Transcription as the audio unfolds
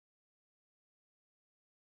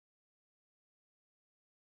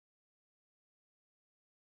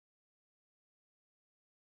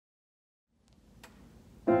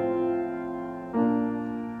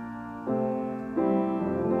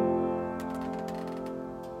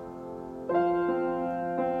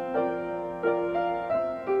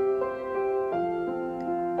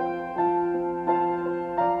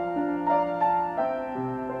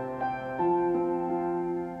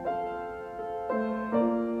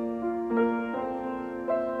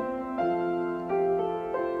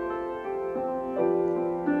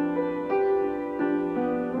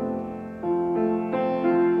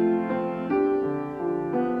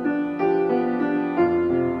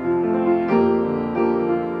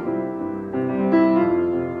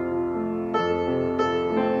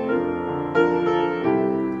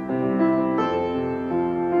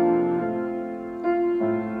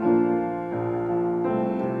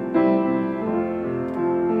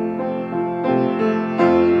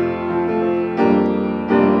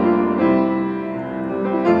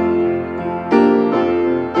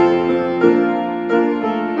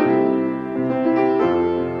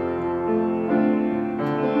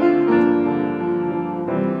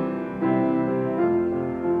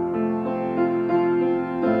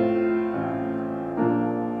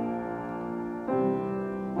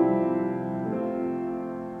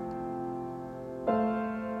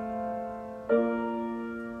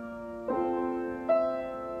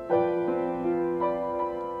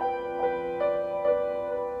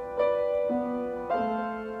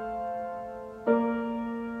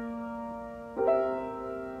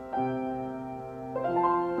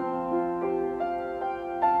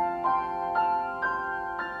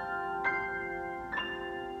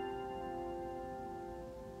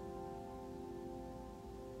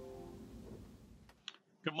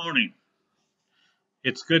morning.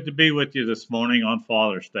 It's good to be with you this morning on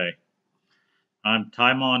Father's Day. I'm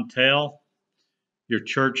Ty Montel, your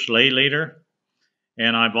church lay leader,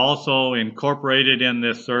 and I've also incorporated in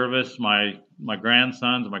this service my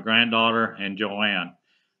grandsons, my granddaughter, and Joanne.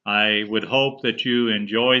 I would hope that you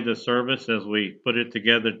enjoy the service as we put it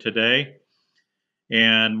together today.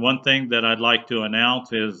 And one thing that I'd like to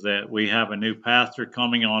announce is that we have a new pastor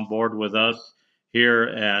coming on board with us here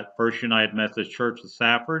at First United Methodist Church of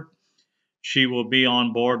Safford. She will be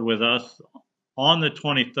on board with us on the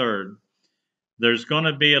 23rd. There's going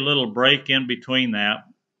to be a little break in between that,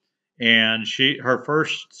 and her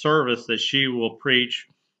first service that she will preach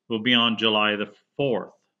will be on July the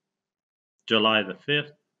 4th, July the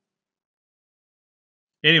 5th.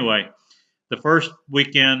 Anyway, the first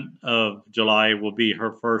weekend of July will be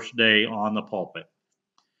her first day on the pulpit.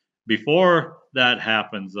 Before that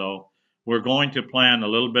happens, though, we're going to plan a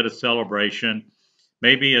little bit of celebration,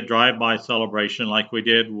 maybe a drive-by celebration like we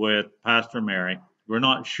did with Pastor Mary. We're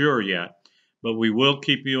not sure yet, but we will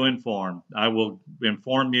keep you informed. I will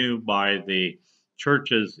inform you by the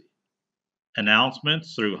church's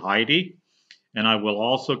announcements through Heidi, and I will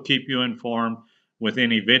also keep you informed with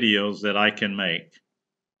any videos that I can make.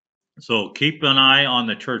 So keep an eye on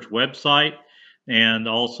the church website and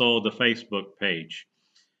also the Facebook page.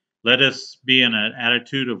 Let us be in an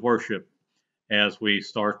attitude of worship as we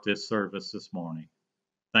start this service this morning.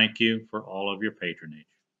 Thank you for all of your patronage.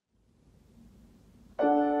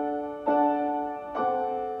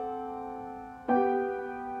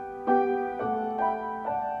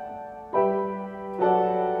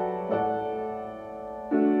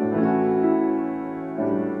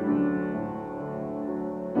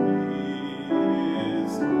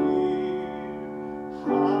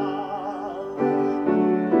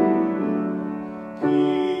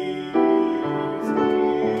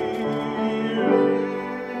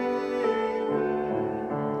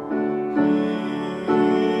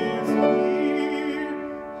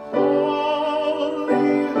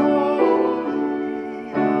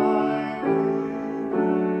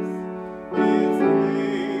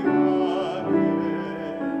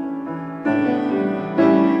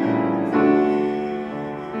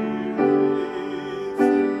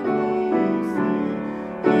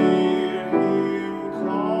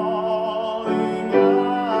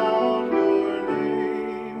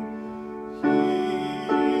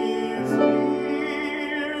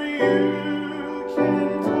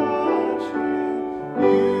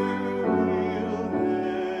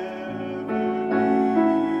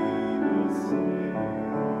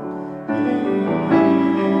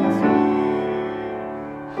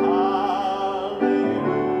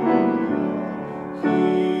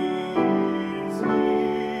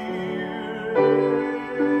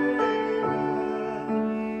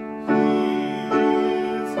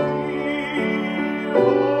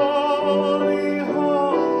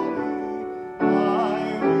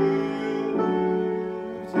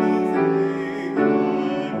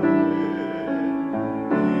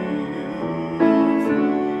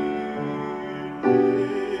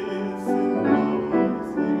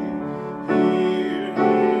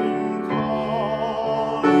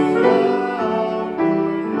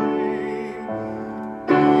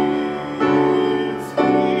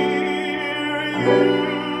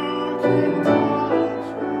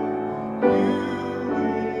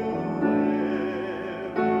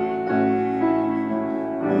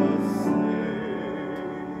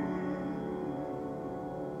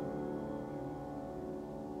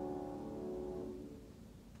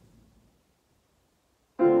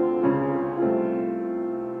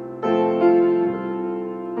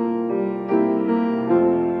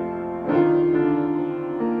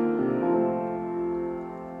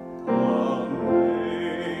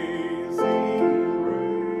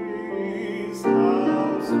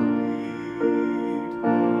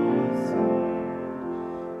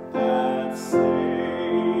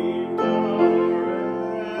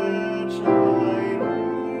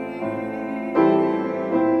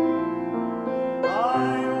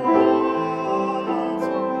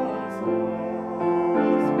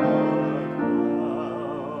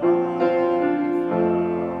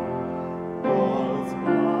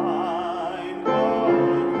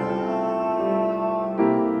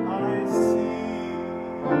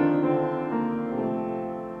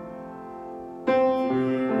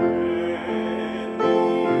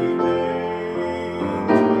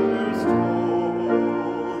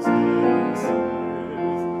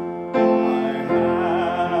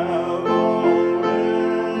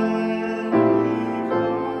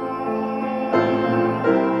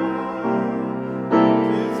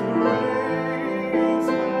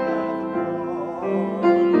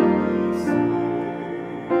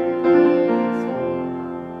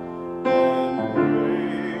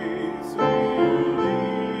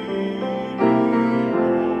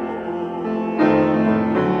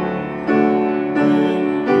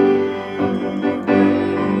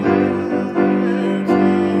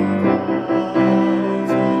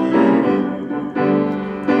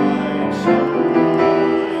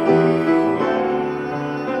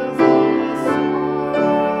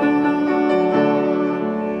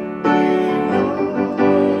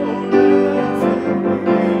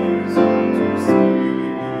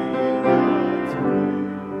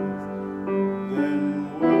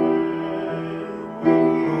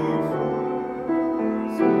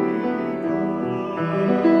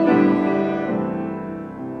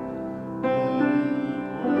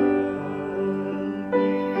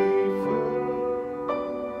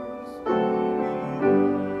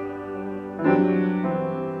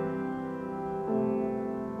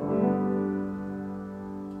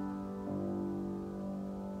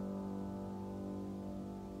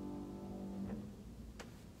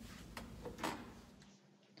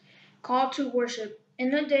 call to worship.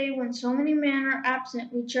 In a day when so many men are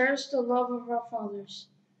absent, we cherish the love of our fathers.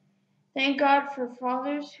 Thank God for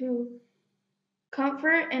fathers who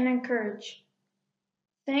comfort and encourage.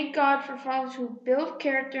 Thank God for fathers who build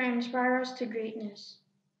character and inspire us to greatness.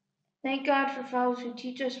 Thank God for fathers who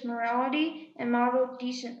teach us morality and model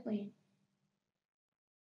decently.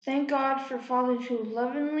 Thank God for fathers who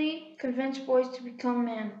lovingly convince boys to become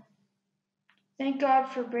men. Thank God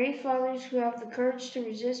for brave fathers who have the courage to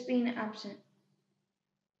resist being absent.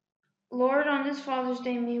 Lord, on this Father's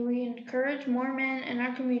Day, may we encourage more men in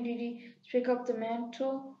our community to pick up the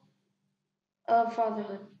mantle of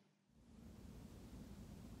fatherhood.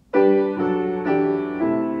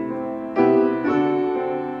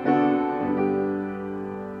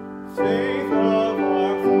 Faith of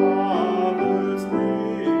our fathers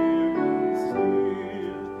lives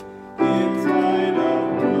still, inside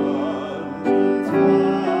of dungeons,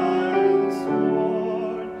 fire and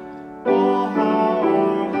sword. Oh, how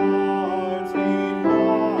our hearts beat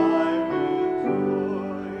high with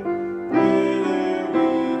joy whene'er we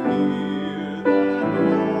hear that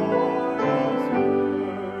glorious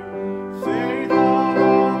word. Faith of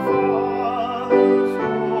our fathers,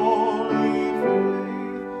 holy faith.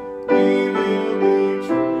 We will be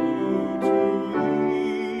true to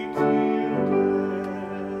thee till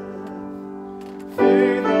death.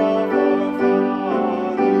 Faith of our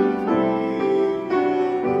fathers we will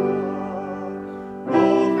love,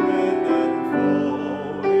 both friend and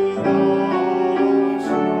foe in all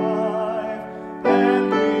strife, and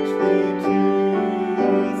reach thee to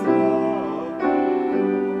as love will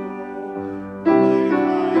grow. By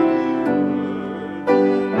kindly words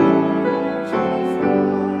and virtuous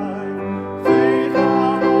life, faith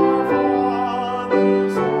of our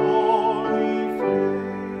fathers, holy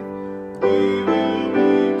faith, we will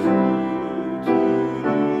be true to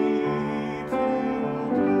thee till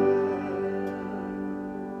death.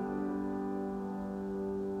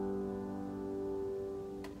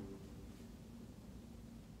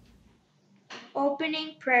 Opening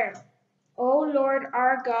prayer. O Lord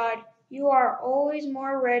our God, you are always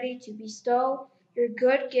more ready to bestow your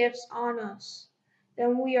good gifts on us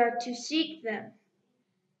than we are to seek them,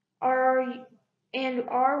 and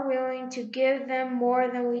are willing to give them more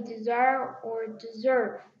than we desire or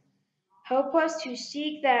deserve. Help us to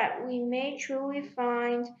seek that we may truly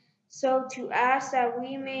find, so to ask that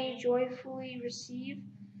we may joyfully receive,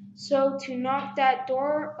 so to knock that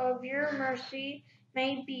door of your mercy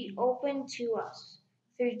may be opened to us.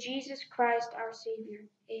 Through Jesus Christ our Savior.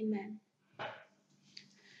 Amen.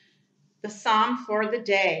 The Psalm for the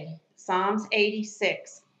day, Psalms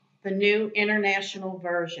 86, the New International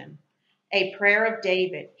Version. A prayer of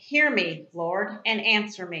David. Hear me, Lord, and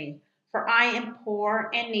answer me, for I am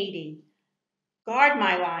poor and needy. Guard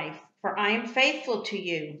my life, for I am faithful to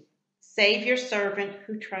you. Save your servant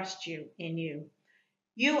who trusts you in you.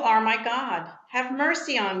 You are my God. Have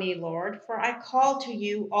mercy on me, Lord, for I call to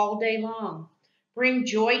you all day long. Bring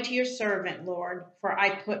joy to your servant, Lord, for I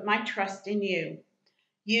put my trust in you.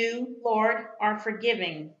 You, Lord, are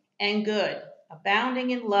forgiving and good,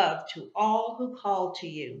 abounding in love to all who call to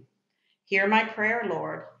you. Hear my prayer,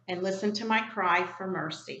 Lord, and listen to my cry for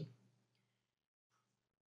mercy.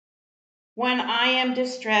 When I am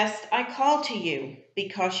distressed, I call to you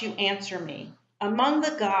because you answer me. Among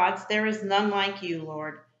the gods, there is none like you,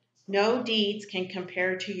 Lord. No deeds can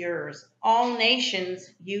compare to yours. All nations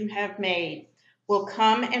you have made will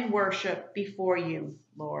come and worship before you,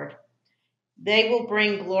 Lord. They will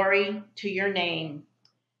bring glory to your name,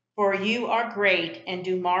 for you are great and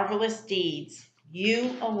do marvelous deeds.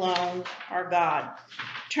 You alone are God.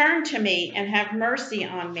 Turn to me and have mercy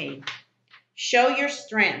on me. Show your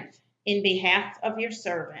strength in behalf of your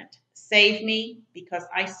servant. Save me because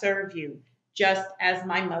I serve you, just as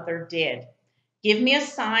my mother did. Give me a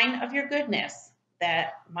sign of your goodness,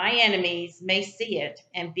 that my enemies may see it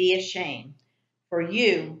and be ashamed. For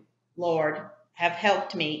you, Lord, have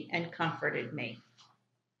helped me and comforted me.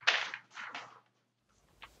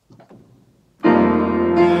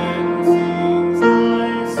 Then sings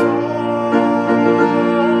my soul,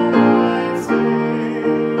 my Savior,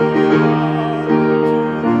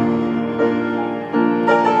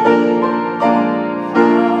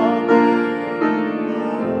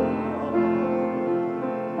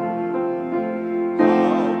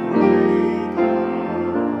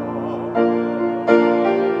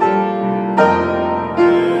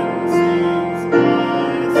 Then sings my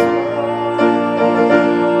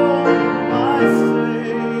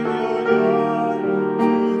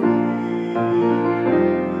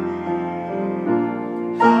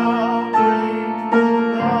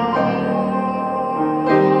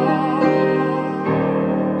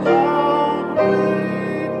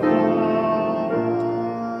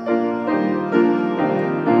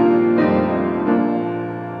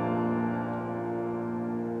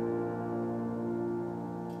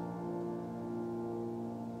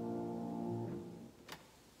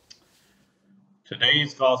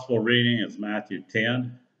Today's gospel reading is Matthew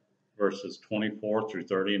 10, verses 24 through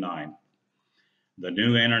 39, the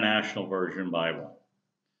New International Version Bible.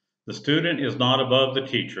 The student is not above the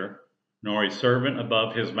teacher, nor a servant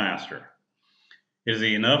above his master. Is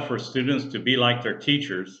it enough for students to be like their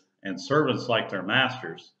teachers and servants like their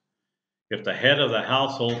masters? If the head of the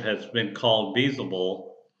household has been called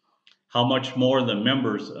Beelzebul, how much more the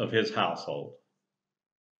members of his household?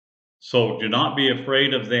 So do not be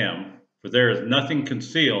afraid of them, for there is nothing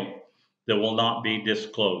concealed that will not be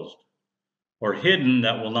disclosed, or hidden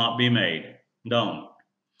that will not be made known.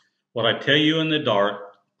 What I tell you in the dark,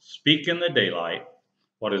 speak in the daylight.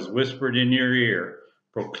 What is whispered in your ear,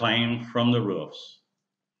 proclaim from the roofs.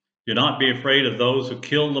 Do not be afraid of those who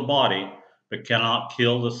kill the body, but cannot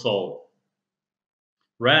kill the soul.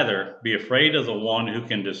 Rather, be afraid of the one who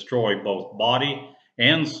can destroy both body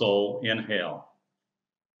and soul in hell.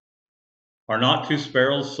 Are not 2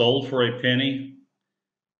 sparrows sold for a penny?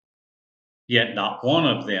 Yet not one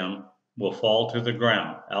of them will fall to the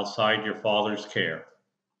ground outside your Father's care.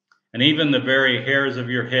 And even the very hairs of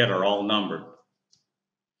your head are all numbered.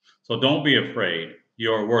 So don't be afraid.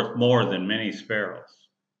 You are worth more than many sparrows.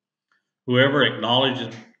 Whoever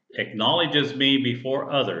acknowledges me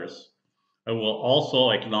before others, I will also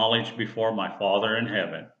acknowledge before my Father in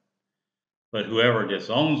heaven. But whoever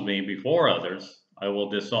disowns me before others, I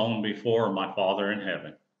will disown before my Father in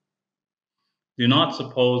heaven. Do not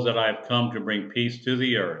suppose that I have come to bring peace to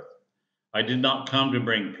the earth. I did not come to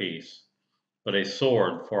bring peace, but a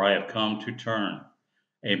sword, for I have come to turn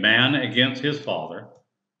a man against his father,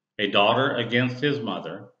 a daughter against his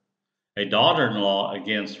mother, a daughter-in-law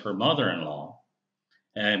against her mother-in-law,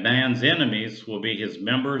 and a man's enemies will be his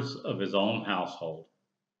members of his own household.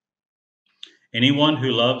 Anyone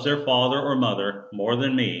who loves their father or mother more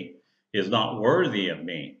than me is not worthy of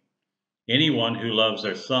me. Anyone who loves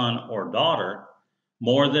their son or daughter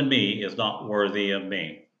more than me is not worthy of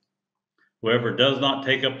me. Whoever does not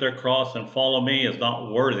take up their cross and follow me is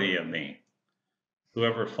not worthy of me.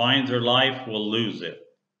 Whoever finds their life will lose it,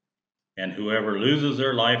 and whoever loses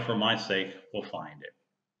their life for my sake will find it.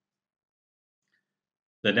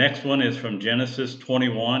 The next one is from Genesis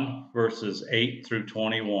 21, verses 8 through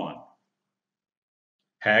 21.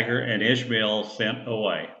 Hagar and Ishmael sent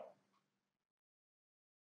away.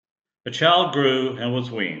 The child grew and was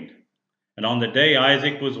weaned, and on the day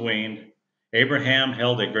Isaac was weaned, Abraham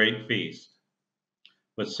held a great feast.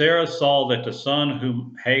 But Sarah saw that the son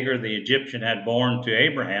whom Hagar the Egyptian had borne to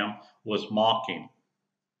Abraham was mocking.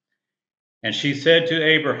 And she said to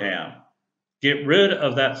Abraham, "Get rid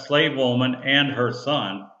of that slave woman and her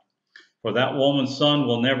son, for that woman's son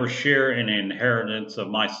will never share in the inheritance of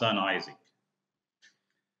my son Isaac."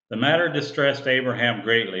 The matter distressed Abraham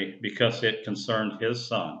greatly because it concerned his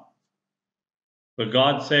son. But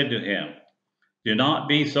God said to him, "Do not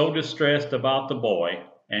be so distressed about the boy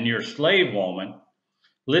and your slave woman.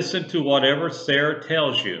 Listen to whatever Sarah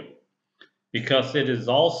tells you, because it is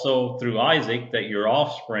also through Isaac that your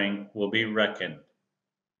offspring will be reckoned.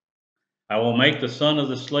 I will make the son of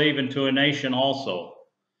the slave into a nation also,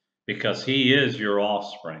 because he is your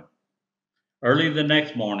offspring." Early the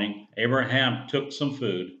next morning, Abraham took some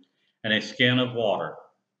food and a skin of water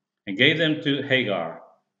and gave them to Hagar.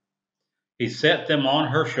 He set them on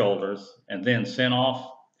her shoulders and then sent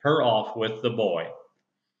her off with the boy.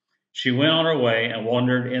 She went on her way and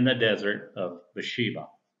wandered in the desert of Beersheba.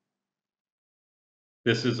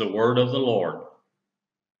 This is the word of the Lord.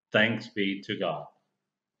 Thanks be to God.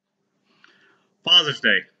 Father's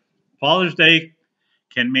Day. Father's Day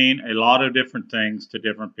can mean a lot of different things to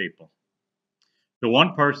different people. To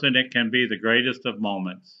one person, it can be the greatest of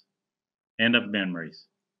moments and of memories.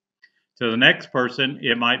 To the next person,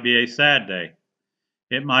 it might be a sad day.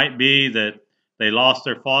 It might be that they lost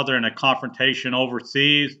their father in a confrontation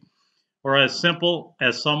overseas, or as simple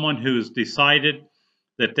as someone who's decided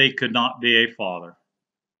that they could not be a father.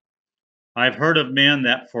 I've heard of men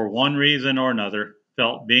that for one reason or another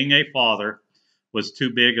felt being a father was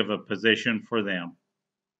too big of a position for them.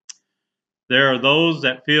 There are those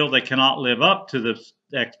that feel they cannot live up to the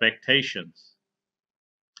expectations.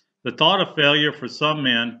 The thought of failure for some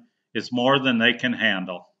men is more than they can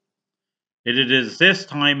handle. It is this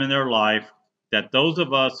time in their life that those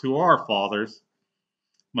of us who are fathers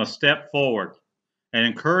must step forward and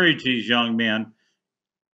encourage these young men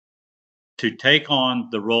to take on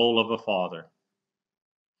the role of a father.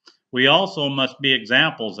 We also must be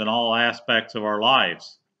examples in all aspects of our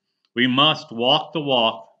lives. We must walk the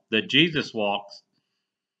walk that Jesus walked.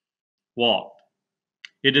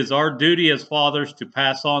 It is our duty as fathers to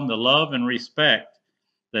pass on the love and respect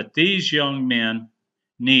that these young men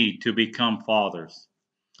need to become fathers.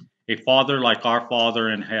 a father like our Father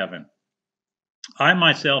in heaven. I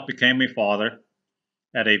myself became a father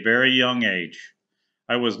at a very young age.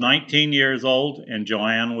 I was 19 years old and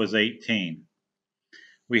Joanne was 18.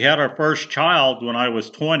 We had our first child when I was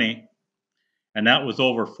 20, and that was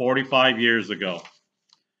over 45 years ago.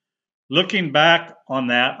 Looking back on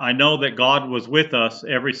that, I know that God was with us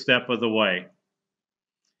every step of the way.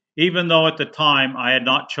 Even though at the time I had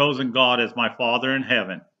not chosen God as my Father in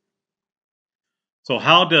heaven. So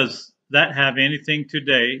how does that have anything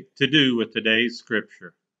today to do with today's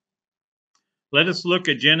scripture? Let us look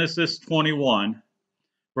at Genesis 21,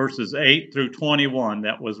 verses 8 through 21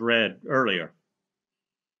 that was read earlier.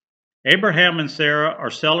 Abraham and Sarah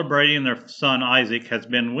are celebrating their son Isaac has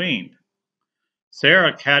been weaned.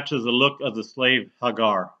 Sarah catches a look of the slave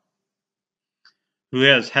Hagar, who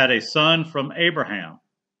has had a son from Abraham.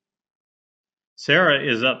 Sarah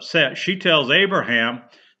is upset. She tells Abraham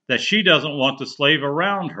that she doesn't want the slave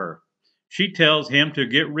around her. She tells him to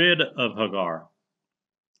get rid of Hagar.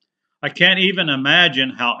 I can't even imagine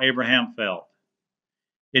how Abraham felt.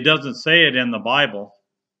 It doesn't say it in the Bible.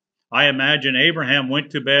 I imagine Abraham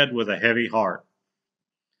went to bed with a heavy heart.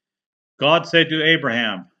 God said to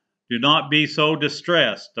Abraham, "Do not be so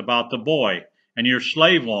distressed about the boy and your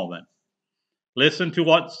slave woman. Listen to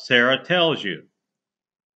what Sarah tells you,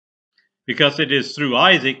 because it is through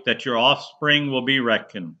Isaac that your offspring will be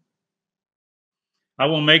reckoned. I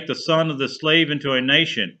will make the son of the slave into a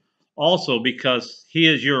nation, also because he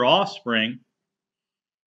is your offspring."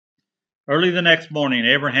 Early the next morning,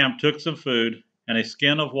 Abraham took some food and a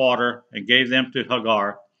skin of water and gave them to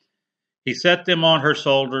Hagar. He set them on her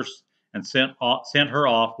shoulders and sent her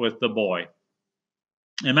off with the boy.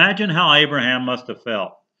 Imagine how Abraham must have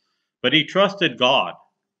felt. But he trusted God.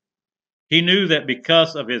 He knew that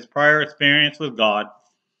because of his prior experience with God,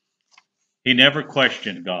 he never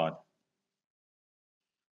questioned God.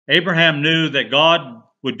 Abraham knew that God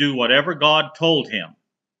would do whatever God told him.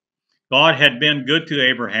 God had been good to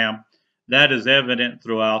Abraham. That is evident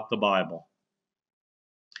throughout the Bible.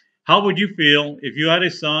 How would you feel if you had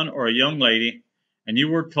a son or a young lady and you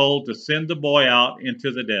were told to send the boy out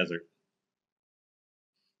into the desert?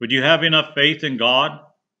 Would you have enough faith in God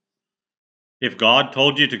if God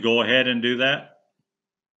told you to go ahead and do that?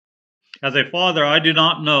 As a father, I do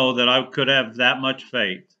not know that I could have that much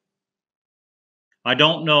faith. I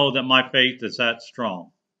don't know that my faith is that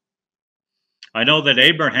strong. I know that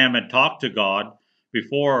Abraham had talked to God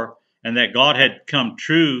before and that God had come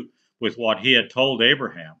true with what he had told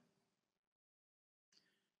Abraham.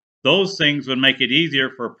 Those things would make it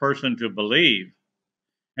easier for a person to believe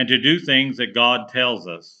and to do things that God tells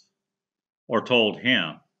us or told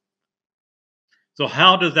him. So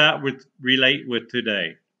how does that relate with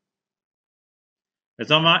today?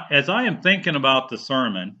 As I am thinking about the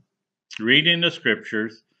sermon, reading the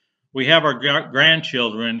scriptures, we have our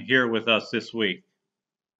grandchildren here with us this week.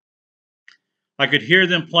 I could hear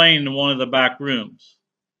them playing in one of the back rooms.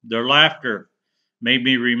 Their laughter made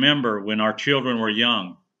me remember when our children were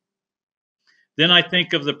young. Then I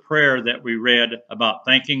think of the prayer that we read about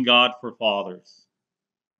thanking God for fathers.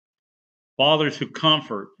 Fathers who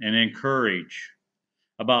comfort and encourage.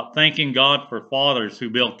 About thanking God for fathers who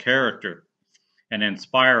build character and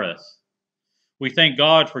inspire us. We thank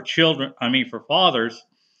God for for fathers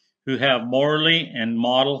who have morally and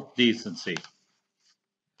model decency.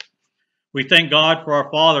 We thank God for our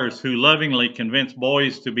fathers who lovingly convince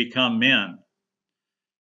boys to become men.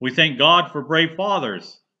 We thank God for brave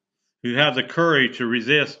fathers who have the courage to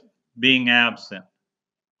resist being absent.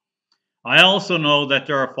 I also know that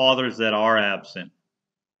there are fathers that are absent.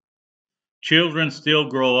 Children still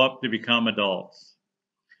grow up to become adults.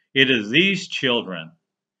 It is these children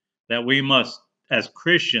that we must, as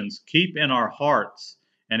Christians, keep in our hearts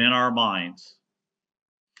and in our minds.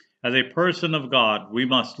 As a person of God, we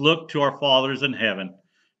must look to our fathers in heaven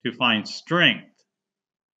to find strength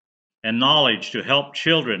and knowledge to help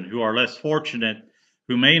children who are less fortunate,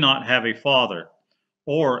 who may not have a father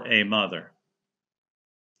or a mother.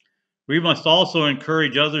 We must also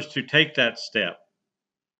encourage others to take that step.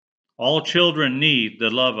 All children need the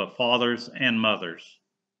love of fathers and mothers.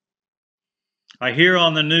 I hear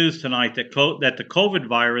on the news tonight that the COVID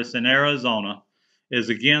virus in Arizona is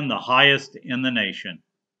again the highest in the nation.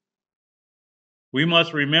 We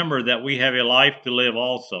must remember that we have a life to live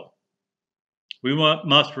also. We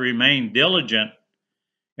must remain diligent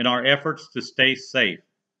in our efforts to stay safe.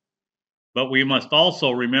 But we must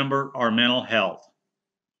also remember our mental health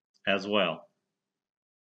as well.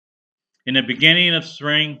 In the beginning of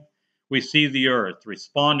spring, we see the earth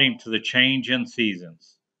responding to the change in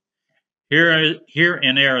seasons. Here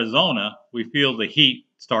in Arizona, we feel the heat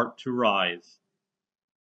start to rise.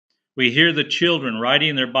 We hear the children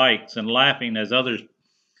riding their bikes and laughing as others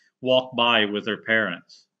walk by with their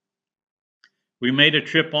parents. We made a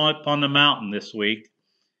trip up on the mountain this week.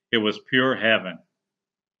 It was pure heaven.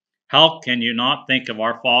 How can you not think of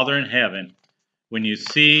our Father in heaven when you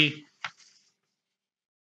see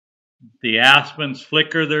the aspens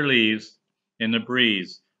flicker their leaves in the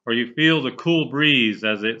breeze, or you feel the cool breeze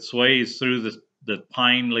as it sways through the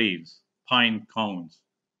pine cones?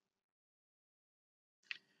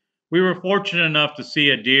 We were fortunate enough to see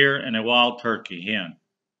a deer and a wild turkey hen.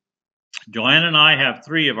 Joanne and I have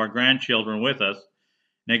 3 of our grandchildren with us,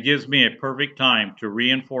 and it gives me a perfect time to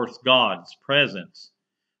reinforce God's presence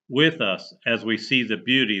with us as we see the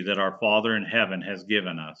beauty that our Father in heaven has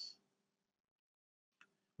given us.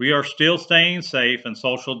 We are still staying safe and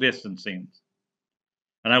social distancing,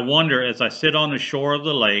 and I wonder as I sit on the shore of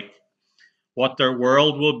the lake what their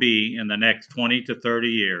world will be in the next 20 to 30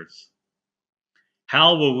 years.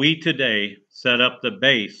 How will we today set up the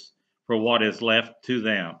base for what is left to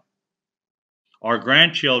them? Our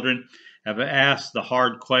grandchildren have asked the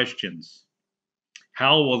hard questions.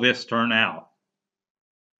 How will this turn out?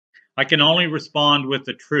 I can only respond with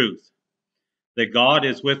the truth that God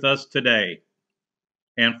is with us today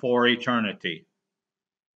and for eternity.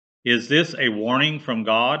 Is this a warning from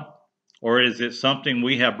God, or is it something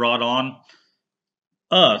we have brought on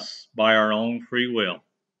us by our own free will?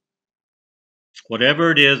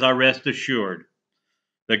 Whatever it is, I rest assured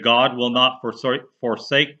that God will not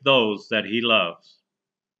forsake those that he loves.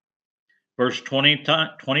 Verse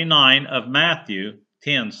 29 of Matthew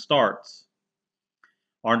 10 starts,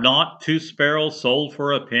 "Are not 2 sparrows sold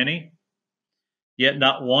for a penny? Yet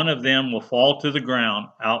not one of them will fall to the ground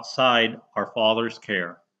outside our Father's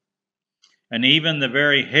care. And even the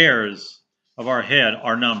very hairs of our head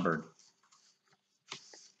are numbered."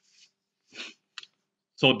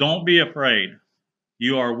 So don't be afraid.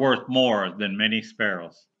 You are worth more than many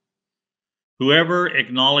sparrows. Whoever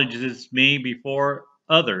acknowledges me before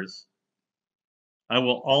others, I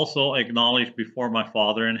will also acknowledge before my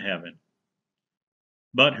Father in heaven.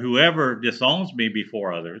 But whoever disowns me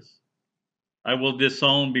before others, I will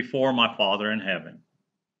disown before my Father in heaven.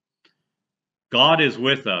 God is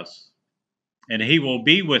with us, and he will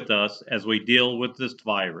be with us as we deal with this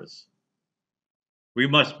virus. We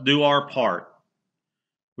must do our part.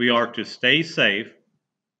 We are to stay safe,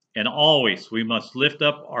 and always we must lift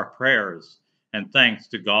up our prayers and thanks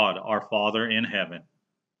to God, our Father in heaven.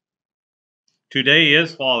 Today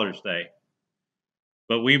is Father's Day,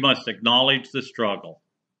 but we must acknowledge the struggle.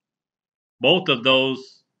 Both of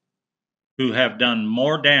those who have done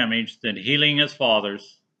more damage than healing as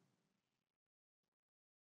fathers,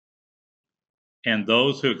 and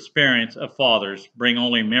those who experience of fathers bring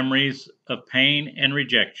only memories of pain and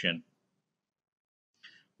rejection.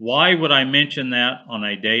 Why would I mention that on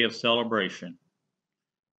a day of celebration?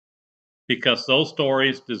 Because those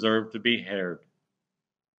stories deserve to be heard.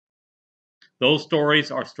 Those stories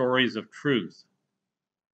are stories of truth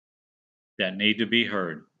that need to be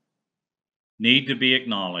heard, need to be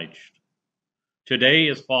acknowledged. Today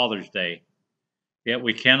is Father's Day, yet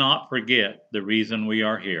we cannot forget the reason we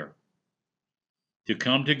are here: to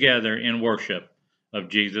come together in worship of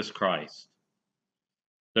Jesus Christ.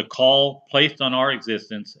 The call placed on our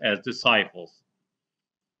existence as disciples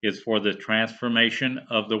is for the transformation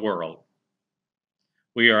of the world.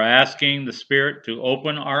 We are asking the Spirit to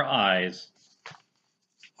open our eyes,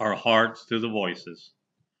 our hearts to the voices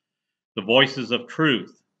of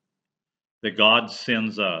truth that God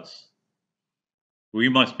sends us. We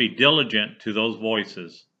must be diligent to those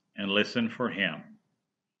voices and listen for him.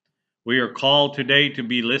 We are called today to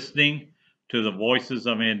be listening to the voices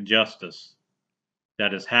of injustice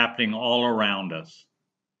that is happening all around us.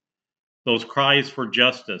 Those cries for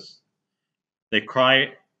justice, they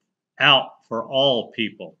cry out for all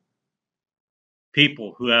people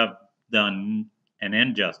who have done an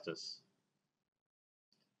injustice.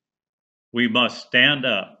 We must stand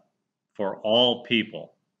up for all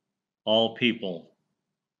people. All people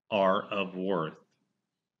are of worth.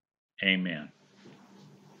 Amen.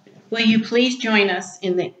 Will you please join us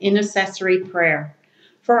in the intercessory prayer?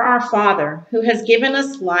 For our Father, who has given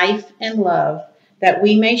us life and love, that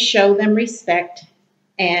we may show them respect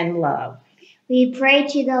and love. We pray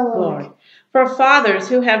to the Lord. For fathers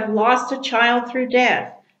who have lost a child through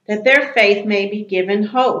death, that their faith may be given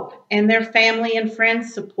hope, and their family and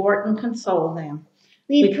friends support and console them.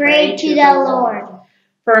 We pray to the Lord.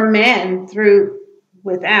 For men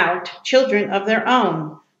without children of their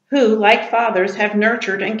own, who, like fathers, have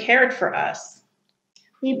nurtured and cared for us.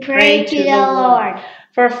 We pray to the Lord.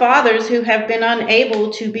 For fathers who have been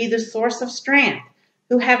unable to be the source of strength,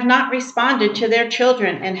 who have not responded to their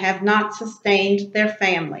children and have not sustained their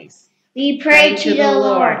families. We pray to the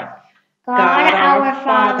Lord. God our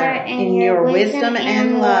Father, in your wisdom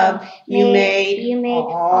and love, you made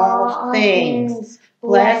all things.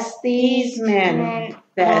 Bless these men,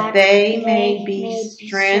 that they may be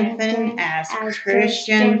strengthened as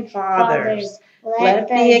Christian fathers. Let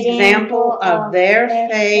the example of their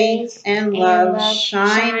faith and love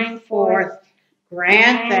shine forth.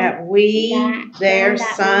 Grant that we, their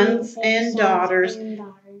sons and daughters,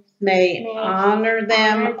 may honor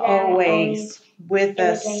them always with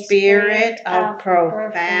a spirit of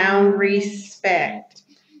profound respect.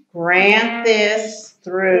 Grant this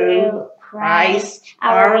through Christ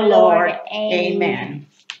our Lord. Amen.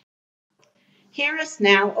 Hear us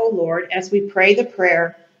now, O Lord, as we pray the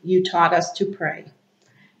prayer you taught us to pray.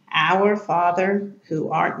 Our Father, who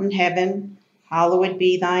art in heaven, hallowed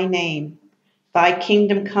be thy name. Thy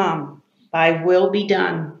kingdom come, thy will be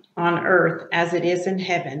done on earth as it is in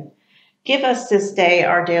heaven. Give us this day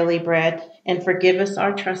our daily bread, and forgive us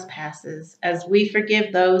our trespasses, as we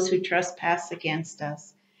forgive those who trespass against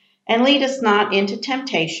us. And lead us not into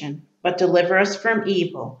temptation, but deliver us from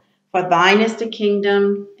evil. For thine is the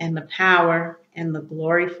kingdom, and the power, and the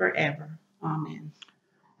glory forever. Amen.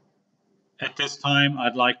 At this time,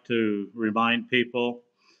 I'd like to remind people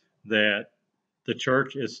that the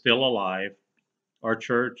church is still alive. Our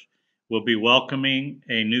church will be welcoming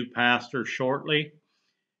a new pastor shortly.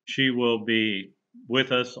 She will be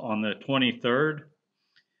with us on the 23rd.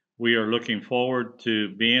 We are looking forward to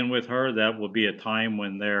being with her. That will be a time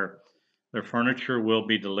when their furniture will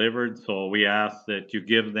be delivered. So we ask that you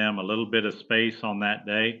give them a little bit of space on that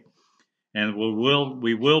day. And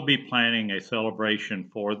we will be planning a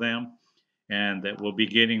celebration for them, and that we'll be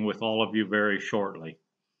getting with all of you very shortly.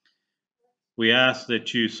 We ask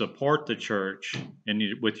that you support the church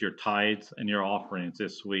with your tithes and your offerings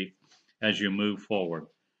this week as you move forward.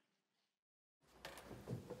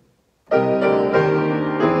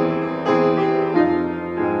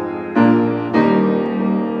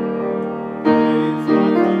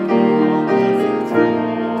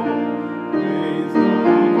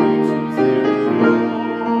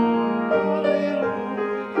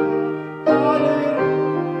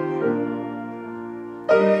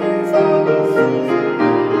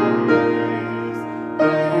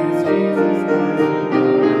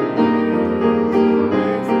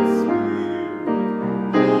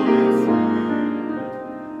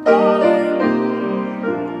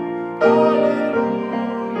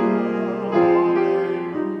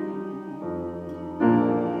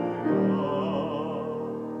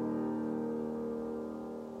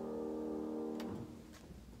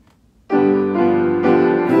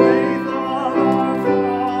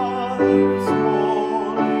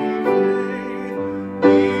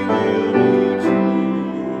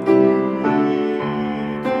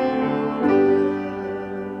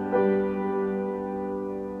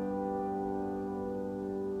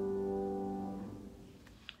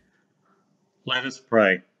 Let us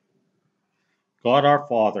pray. God our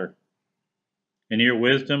Father, in your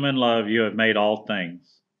wisdom and love you have made all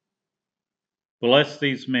things. Bless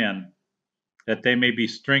these men, that they may be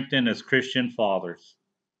strengthened as Christian fathers.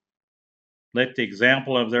 Let the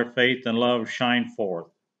example of their faith and love shine forth.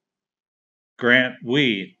 Grant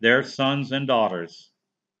we, their sons and daughters,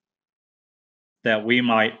 that we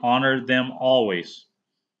might honor them always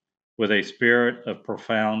with a spirit of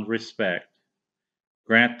profound respect.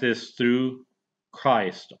 Grant this through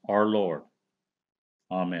Christ our Lord.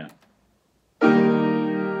 Amen.